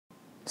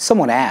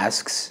Someone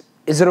asks,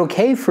 is it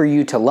okay for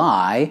you to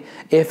lie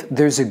if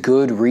there's a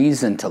good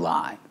reason to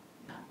lie?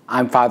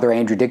 I'm Father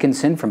Andrew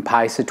Dickinson from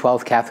Pius XII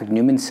Catholic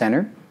Newman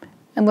Center,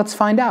 and let's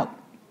find out.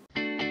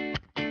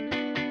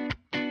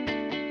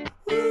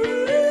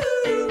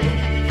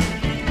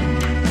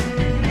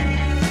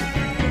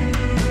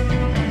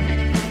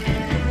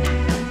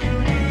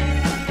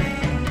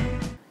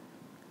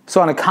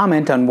 So on a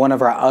comment on one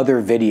of our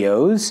other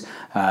videos,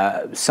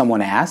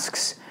 someone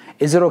asks,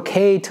 is it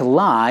okay to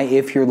lie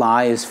if your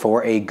lie is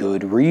for a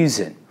good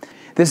reason?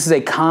 This is a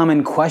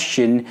common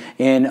question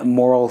in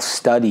moral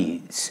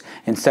studies,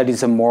 in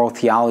studies of moral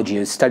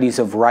theology, studies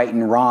of right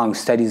and wrong,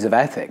 studies of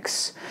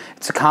ethics.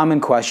 It's a common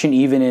question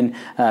even in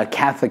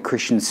Catholic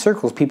Christian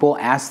circles. People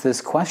ask this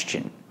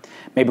question.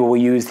 Maybe we'll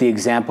use the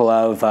example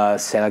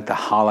of, say, like the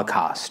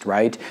Holocaust,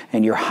 right?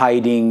 And you're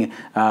hiding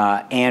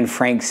Anne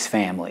Frank's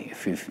family,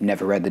 if you've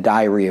never read the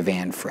Diary of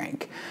Anne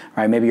Frank,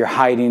 right? Maybe you're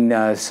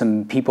hiding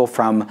some people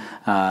from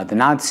the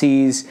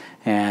Nazis,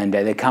 and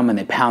they come and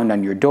they pound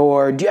on your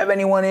door. Do you have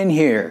anyone in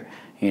here?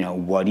 You know,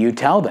 what do you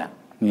tell them?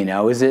 You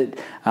know, is it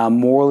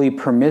morally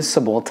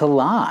permissible to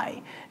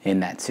lie in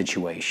that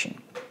situation?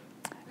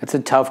 That's a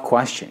tough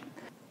question.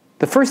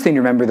 The first thing to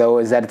remember, though,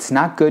 is that it's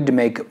not good to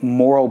make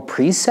moral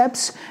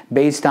precepts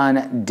based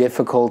on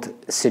difficult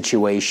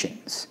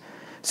situations.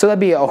 So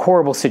that'd be a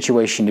horrible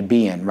situation to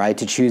be in, right?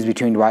 To choose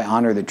between, do I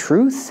honor the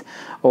truth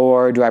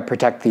or do I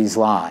protect these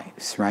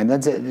lives, right?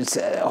 It's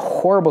a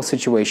horrible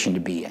situation to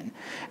be in.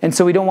 And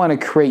so we don't want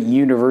to create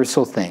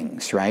universal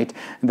things, right?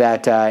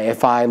 That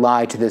if I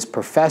lie to this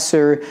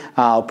professor,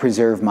 I'll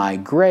preserve my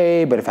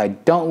grade, but if I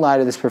don't lie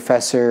to this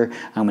professor,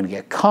 I'm going to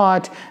get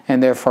caught,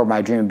 and therefore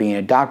my dream of being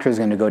a doctor is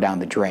going to go down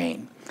the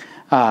drain.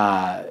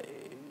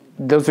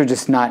 Those are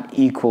just not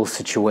equal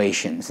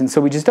situations. And so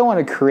we just don't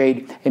want to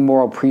create a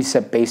moral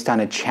precept based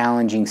on a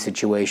challenging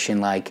situation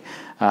like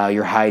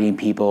you're hiding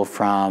people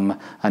from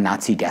a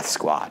Nazi death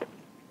squad.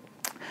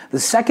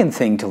 The second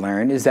thing to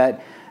learn is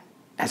that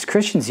as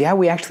Christians,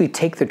 we actually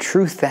take the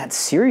truth that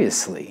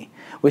seriously.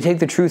 We take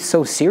the truth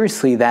so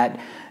seriously that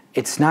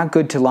it's not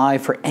good to lie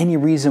for any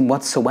reason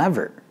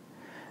whatsoever.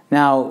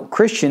 Now,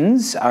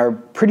 Christians are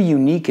pretty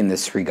unique in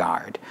this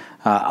regard.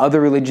 Other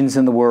religions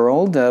in the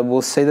world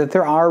will say that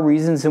there are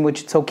reasons in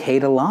which it's okay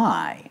to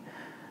lie.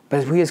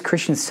 But we as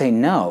Christians say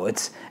no.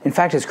 In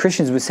fact, as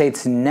Christians would say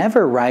it's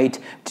never right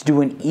to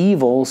do an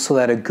evil so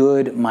that a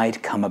good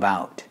might come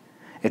about.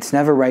 It's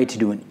never right to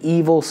do an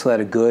evil so that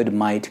a good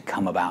might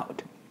come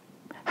about.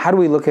 How do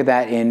we look at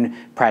that in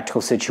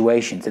practical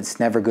situations? It's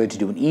never good to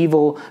do an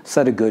evil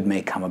so that a good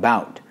may come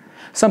about.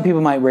 Some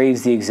people might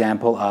raise the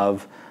example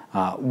of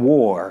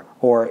war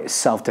or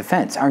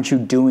self-defense. Aren't you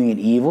doing an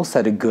evil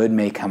so that a good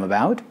may come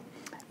about?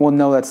 Well,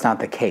 no, that's not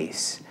the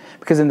case.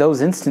 Because in those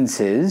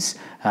instances,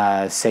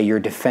 say you're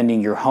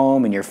defending your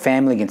home and your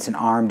family against an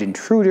armed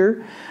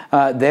intruder,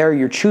 there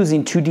you're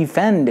choosing to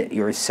defend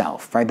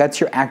yourself, right? That's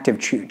your active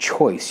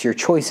choice. Your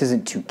choice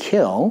isn't to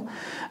kill.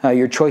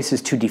 Your choice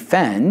is to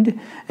defend,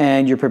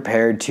 and you're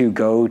prepared to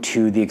go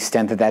to the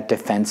extent that that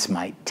defense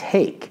might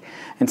take.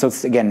 And so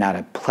it's, again, not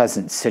a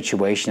pleasant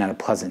situation, not a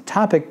pleasant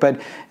topic,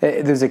 but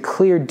there's a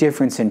clear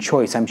difference in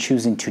choice. I'm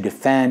choosing to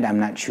defend. I'm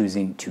not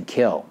choosing to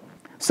kill.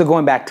 So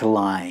going back to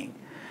lying.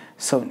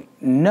 So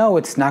no,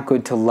 it's not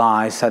good to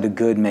lie so that a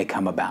good may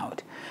come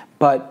about.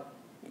 But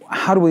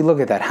how do we look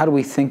at that? How do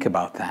we think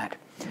about that?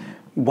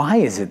 Why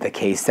is it the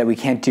case that we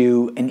can't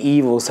do an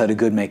evil so that a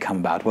good may come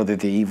about, whether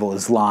the evil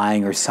is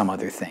lying or some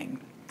other thing?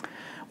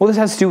 Well, this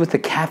has to do with the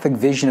Catholic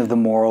vision of the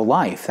moral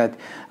life, that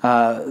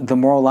the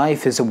moral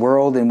life is a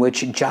world in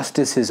which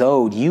justice is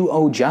owed. You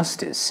owe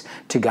justice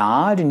to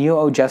God, and you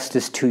owe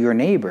justice to your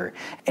neighbor.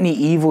 Any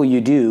evil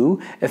you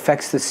do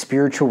affects the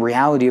spiritual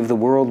reality of the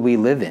world we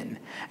live in.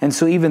 And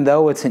so even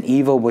though it's an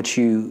evil which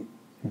you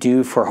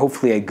do for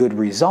hopefully a good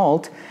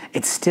result,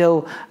 it's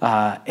still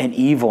an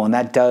evil, and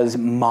that does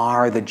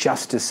mar the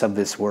justice of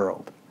this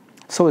world.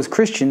 So as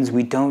Christians,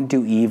 we don't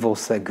do evil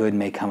so that good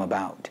may come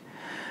about.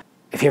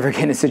 If you ever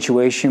get in a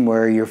situation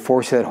where you're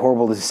forced to that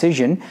horrible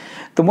decision,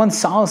 the one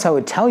solace I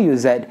would tell you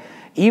is that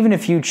even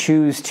if you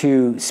choose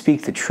to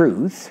speak the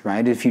truth,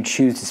 right? If you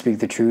choose to speak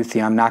the truth,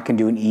 I'm not going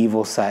to do an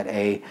evil so that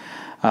a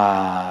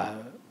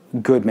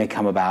good may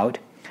come about,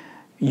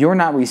 you're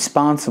not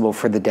responsible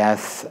for the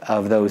death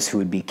of those who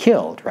would be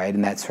killed, right?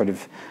 In that sort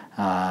of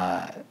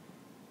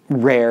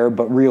rare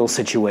but real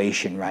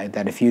situation, right?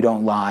 That if you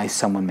don't lie,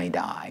 someone may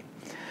die.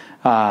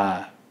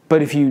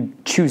 But if you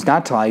choose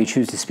not to lie, you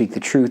choose to speak the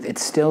truth,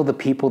 it's still the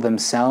people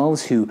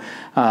themselves who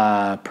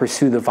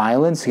pursue the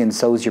violence against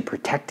those you're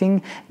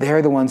protecting.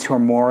 They're the ones who are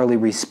morally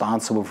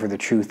responsible for the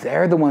truth.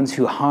 They're the ones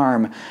who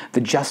harm the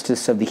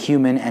justice of the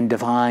human and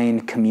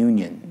divine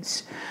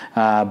communions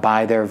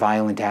by their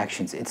violent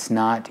actions. It's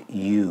not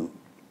you.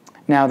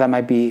 Now, that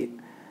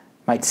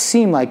might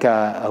seem like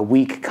a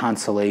weak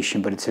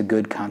consolation, but it's a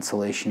good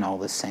consolation all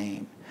the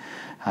same.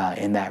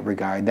 In that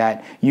regard,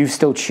 that you've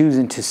still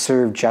chosen to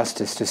serve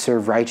justice, to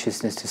serve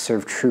righteousness, to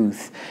serve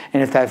truth.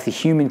 And if the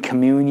human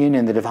communion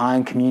and the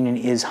divine communion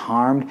is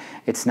harmed,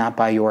 it's not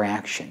by your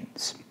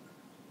actions.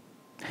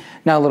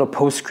 Now, a little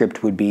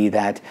postscript would be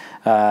that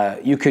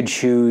you could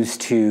choose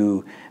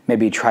to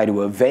maybe try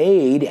to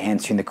evade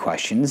answering the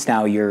questions.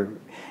 Now, your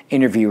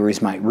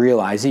interviewers might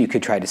realize that you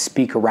could try to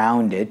speak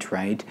around it,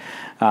 right?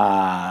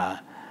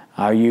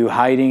 Are you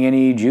hiding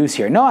any juice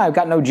here? No, I've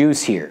got no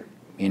juice here.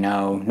 You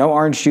know, no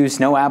orange juice,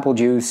 no apple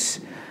juice,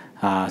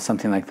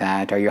 something like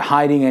that. Are you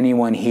hiding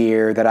anyone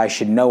here that I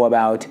should know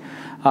about?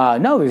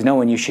 No, there's no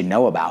one you should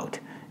know about.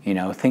 You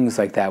know, things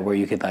like that where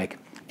you could like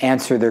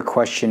answer their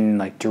question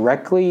like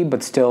directly,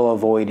 but still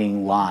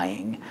avoiding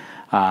lying.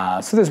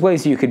 So there's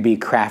ways you could be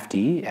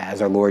crafty,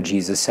 as our Lord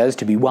Jesus says,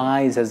 to be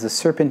wise as the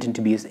serpent and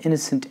to be as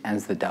innocent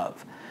as the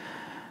dove.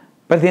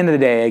 But at the end of the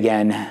day,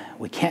 again,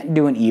 we can't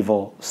do an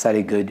evil so that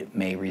a good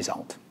may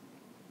result.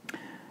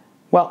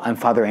 Well, I'm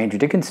Father Andrew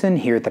Dickinson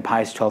here at the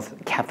Pius XII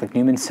Catholic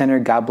Newman Center.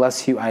 God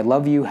bless you. I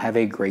love you. Have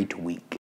a great week.